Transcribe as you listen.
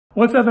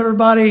What's up,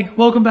 everybody?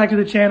 Welcome back to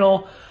the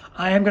channel.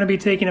 I am going to be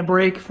taking a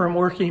break from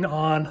working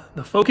on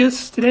the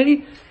Focus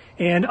today,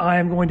 and I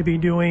am going to be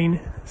doing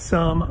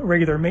some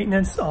regular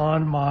maintenance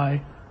on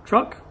my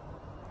truck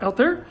out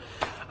there.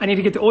 I need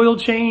to get the oil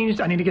changed.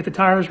 I need to get the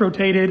tires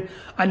rotated.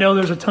 I know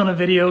there's a ton of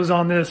videos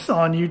on this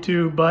on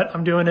YouTube, but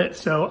I'm doing it,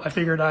 so I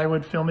figured I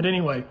would film it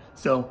anyway.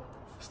 So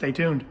stay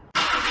tuned.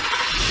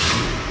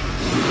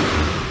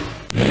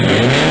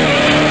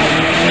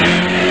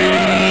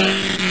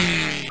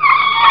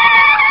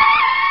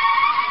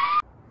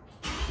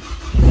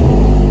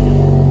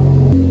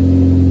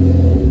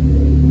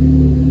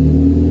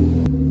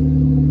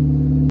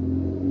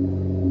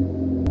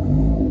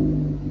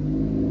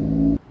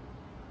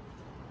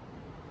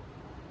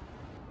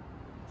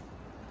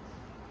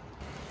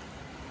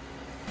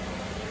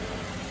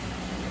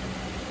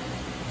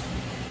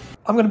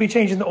 I'm going to be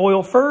changing the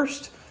oil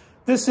first.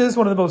 This is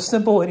one of the most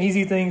simple and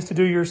easy things to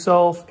do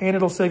yourself, and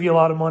it'll save you a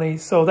lot of money.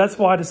 So that's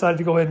why I decided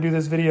to go ahead and do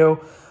this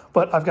video.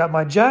 But I've got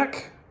my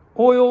jack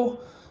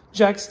oil,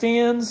 jack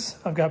stands,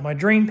 I've got my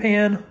drain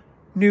pan,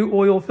 new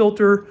oil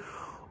filter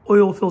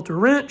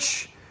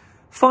wrench,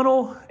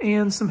 funnel,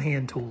 and some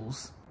hand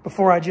tools.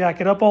 Before I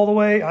jack it up all the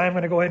way, I am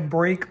going to go ahead and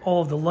break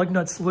all of the lug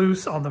nuts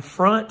loose on the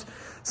front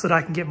so that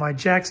I can get my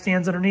jack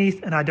stands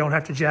underneath and I don't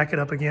have to jack it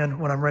up again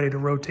when I'm ready to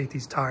rotate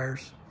these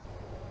tires.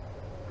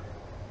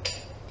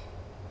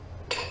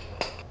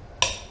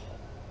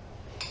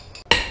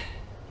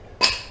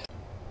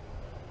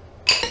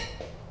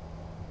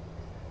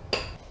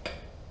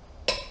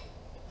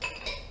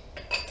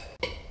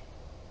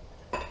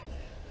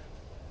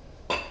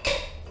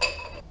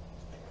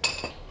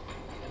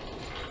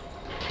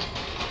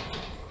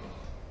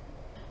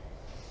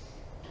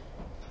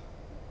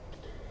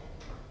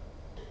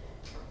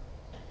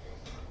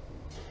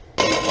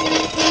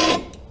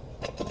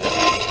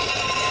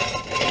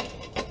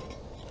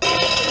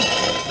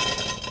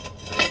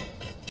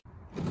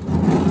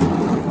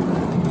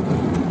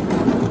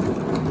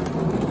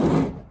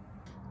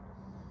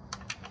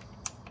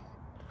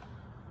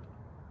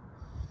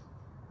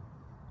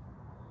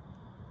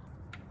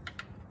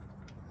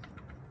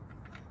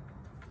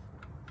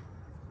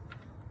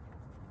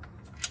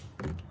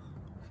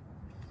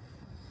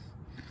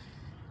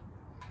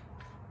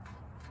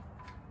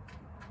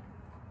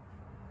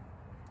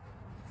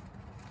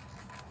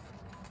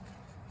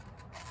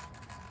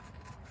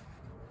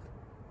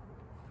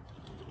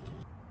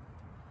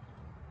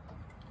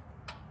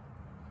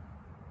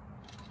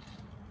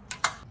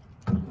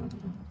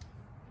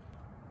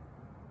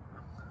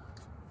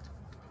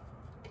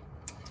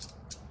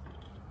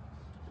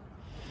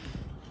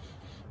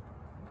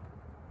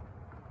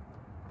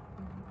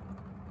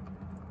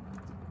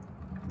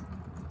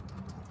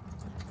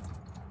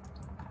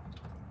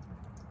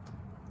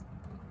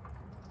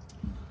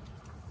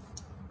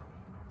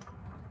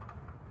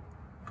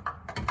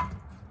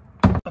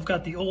 I've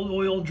got the old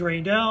oil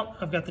drained out.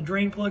 I've got the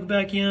drain plug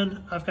back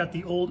in. I've got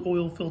the old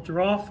oil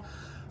filter off.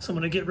 So I'm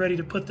gonna get ready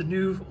to put the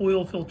new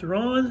oil filter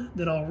on,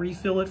 then I'll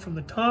refill it from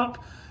the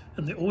top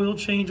and the oil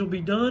change will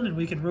be done and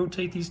we can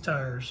rotate these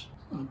tires.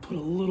 I'm gonna put a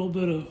little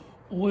bit of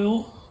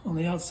oil on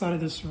the outside of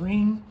this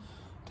ring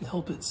to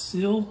help it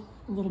seal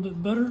a little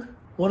bit better.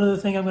 One other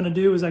thing I'm gonna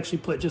do is actually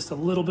put just a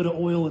little bit of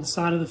oil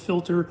inside of the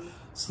filter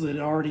so that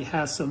it already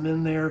has some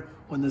in there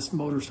when this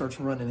motor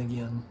starts running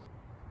again.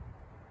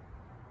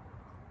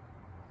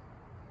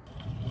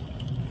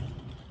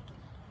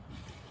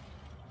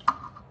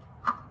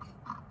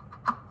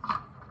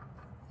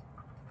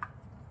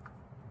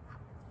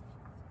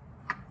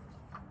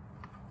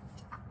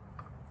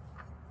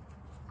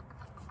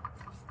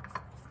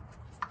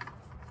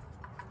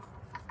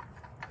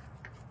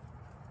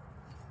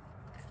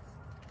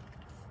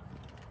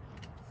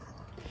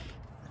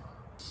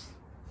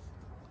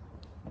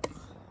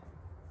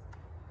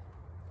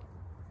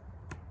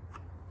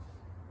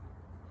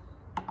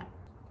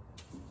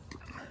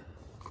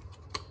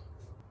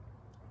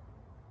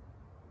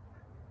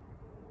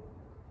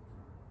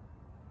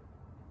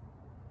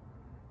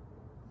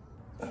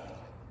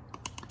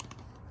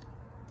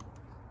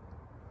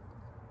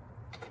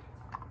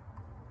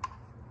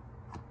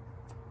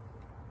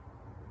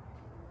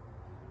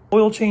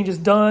 Oil change is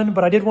done,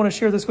 but I did want to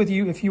share this with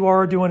you. If you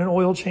are doing an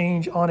oil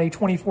change on a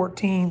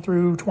 2014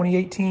 through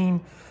 2018,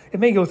 it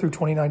may go through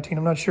 2019,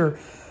 I'm not sure.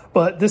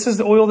 But this is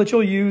the oil that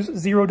you'll use,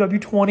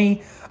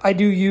 0W20. I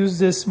do use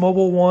this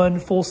Mobil 1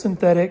 full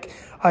synthetic.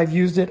 I've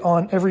used it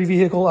on every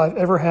vehicle I've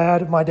ever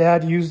had. My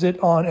dad used it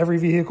on every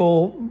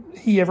vehicle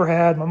he ever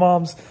had, my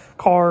mom's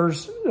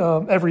cars,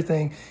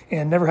 everything,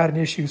 and never had an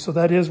issue. So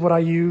that is what I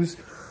use.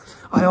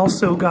 I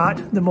also got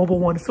the Mobil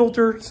 1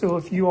 filter. So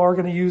if you are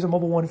going to use a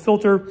Mobil 1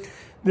 filter,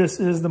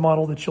 this is the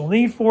model that you'll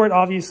need for it.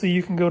 Obviously,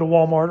 you can go to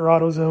Walmart or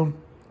AutoZone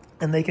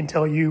and they can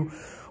tell you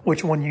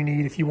which one you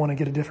need if you want to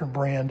get a different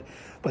brand.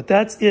 But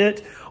that's it.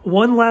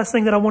 One last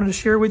thing that I wanted to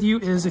share with you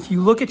is if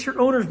you look at your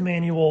owner's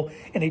manual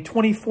in a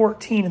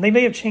 2014, and they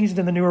may have changed it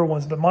in the newer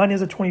ones, but mine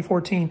is a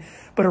 2014,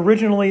 but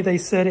originally they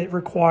said it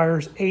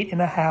requires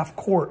 8.5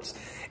 quarts.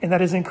 And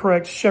that is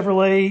incorrect.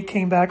 Chevrolet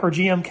came back, or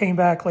GM came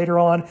back later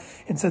on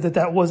and said that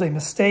that was a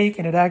mistake,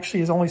 and it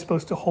actually is only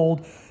supposed to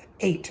hold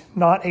 8,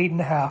 not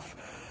 8.5.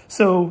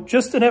 So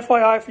just an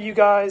FYI for you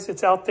guys,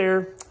 it's out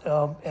there,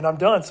 and I'm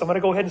done. So I'm gonna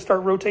go ahead and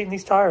start rotating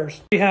these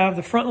tires. We have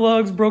the front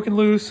lugs broken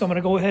loose, so I'm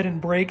gonna go ahead and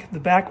break the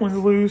back ones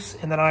loose,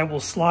 and then I will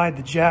slide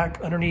the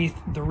jack underneath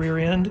the rear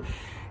end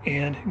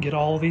and get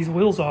all of these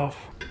wheels off.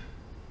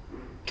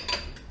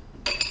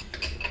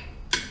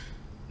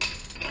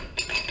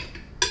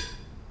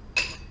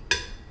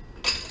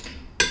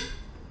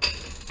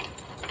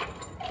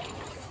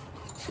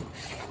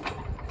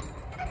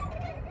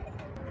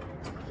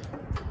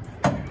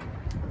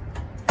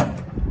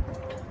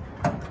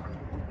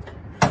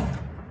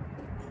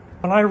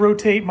 When I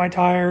rotate my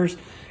tires,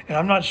 and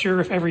I'm not sure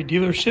if every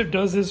dealership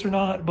does this or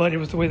not, but it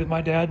was the way that my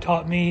dad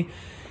taught me.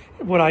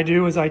 What I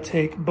do is I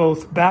take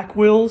both back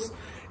wheels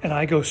and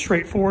I go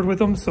straight forward with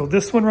them. So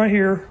this one right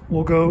here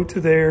will go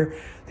to there.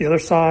 The other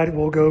side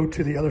will go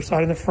to the other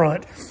side in the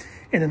front.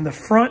 And then the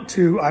front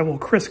two, I will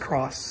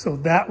crisscross. So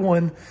that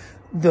one,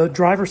 the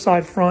driver's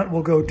side front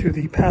will go to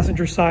the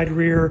passenger side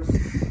rear,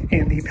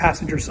 and the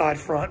passenger side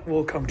front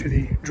will come to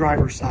the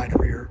driver's side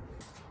rear.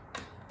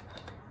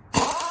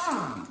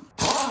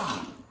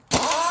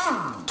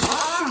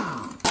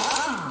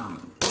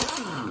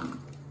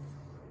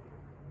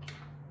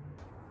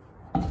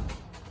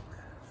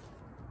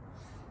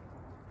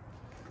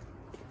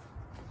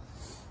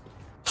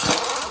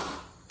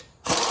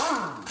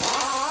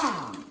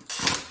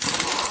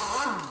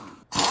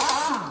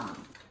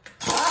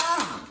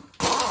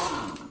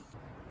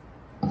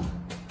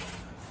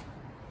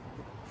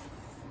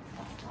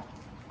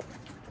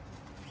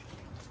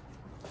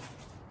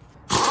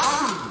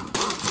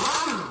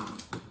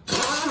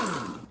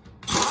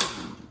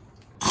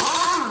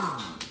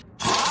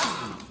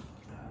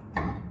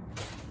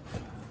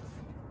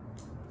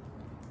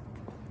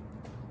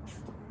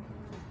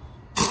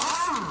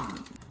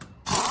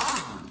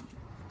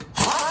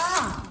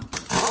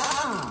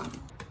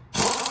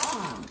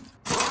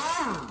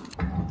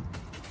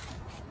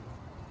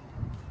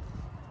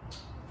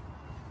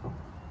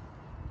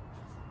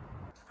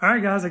 All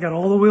right, guys, I got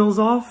all the wheels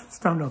off. It's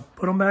time to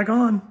put them back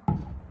on.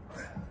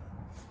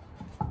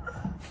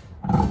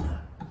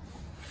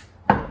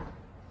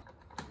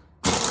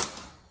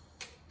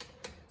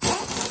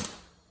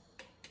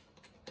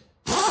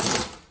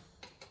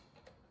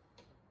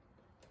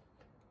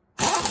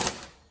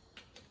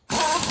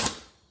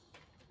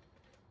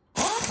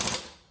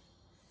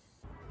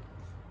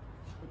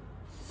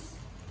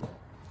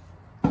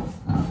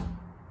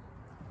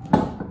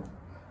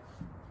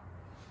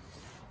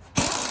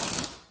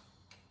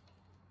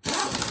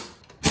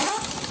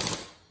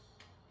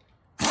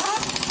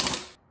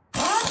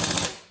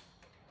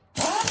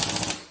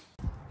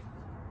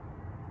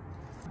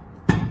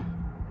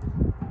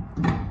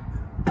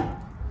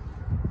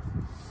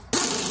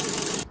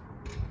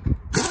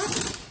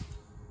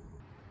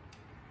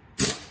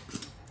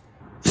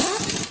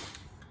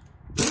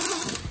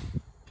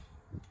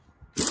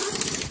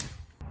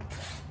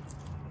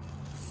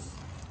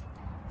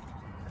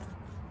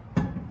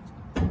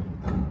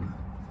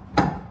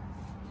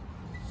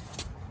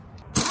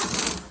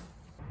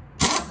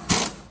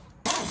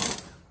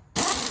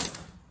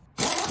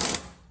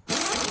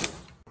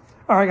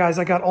 All right, guys,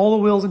 I got all the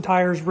wheels and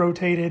tires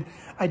rotated.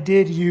 I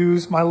did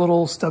use my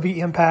little stubby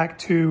impact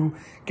to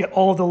get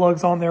all of the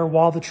lugs on there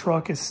while the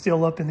truck is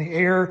still up in the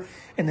air.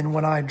 And then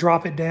when I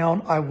drop it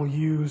down, I will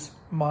use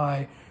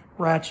my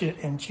ratchet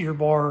and cheater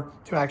bar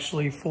to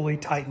actually fully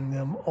tighten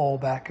them all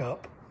back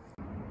up.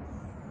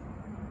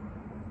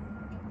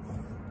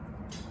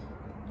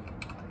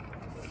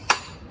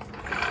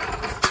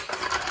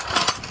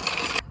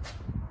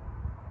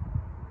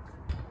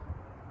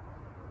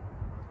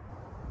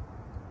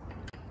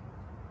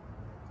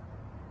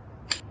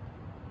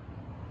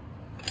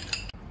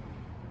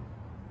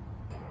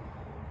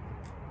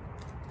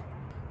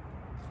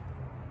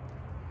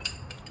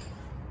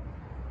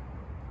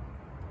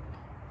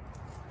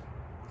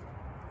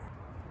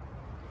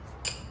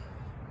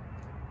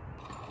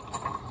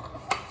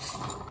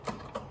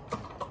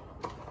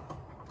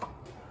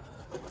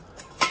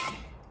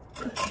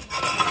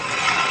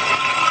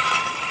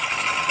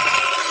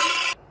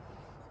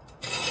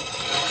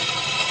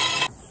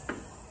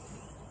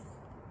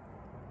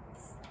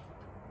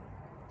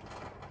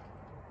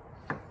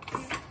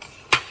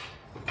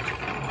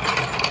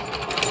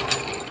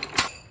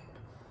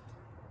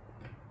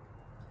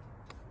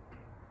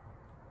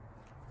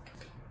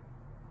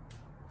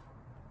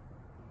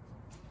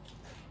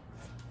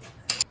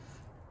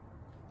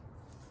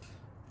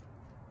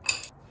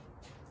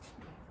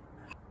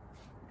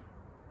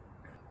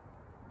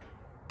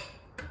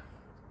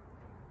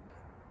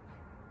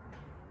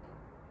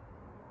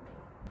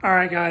 All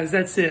right, guys,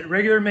 that's it.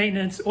 Regular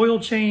maintenance, oil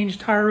change,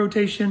 tire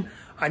rotation.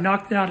 I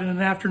knocked it out in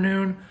an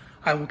afternoon.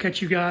 I will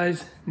catch you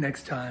guys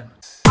next time.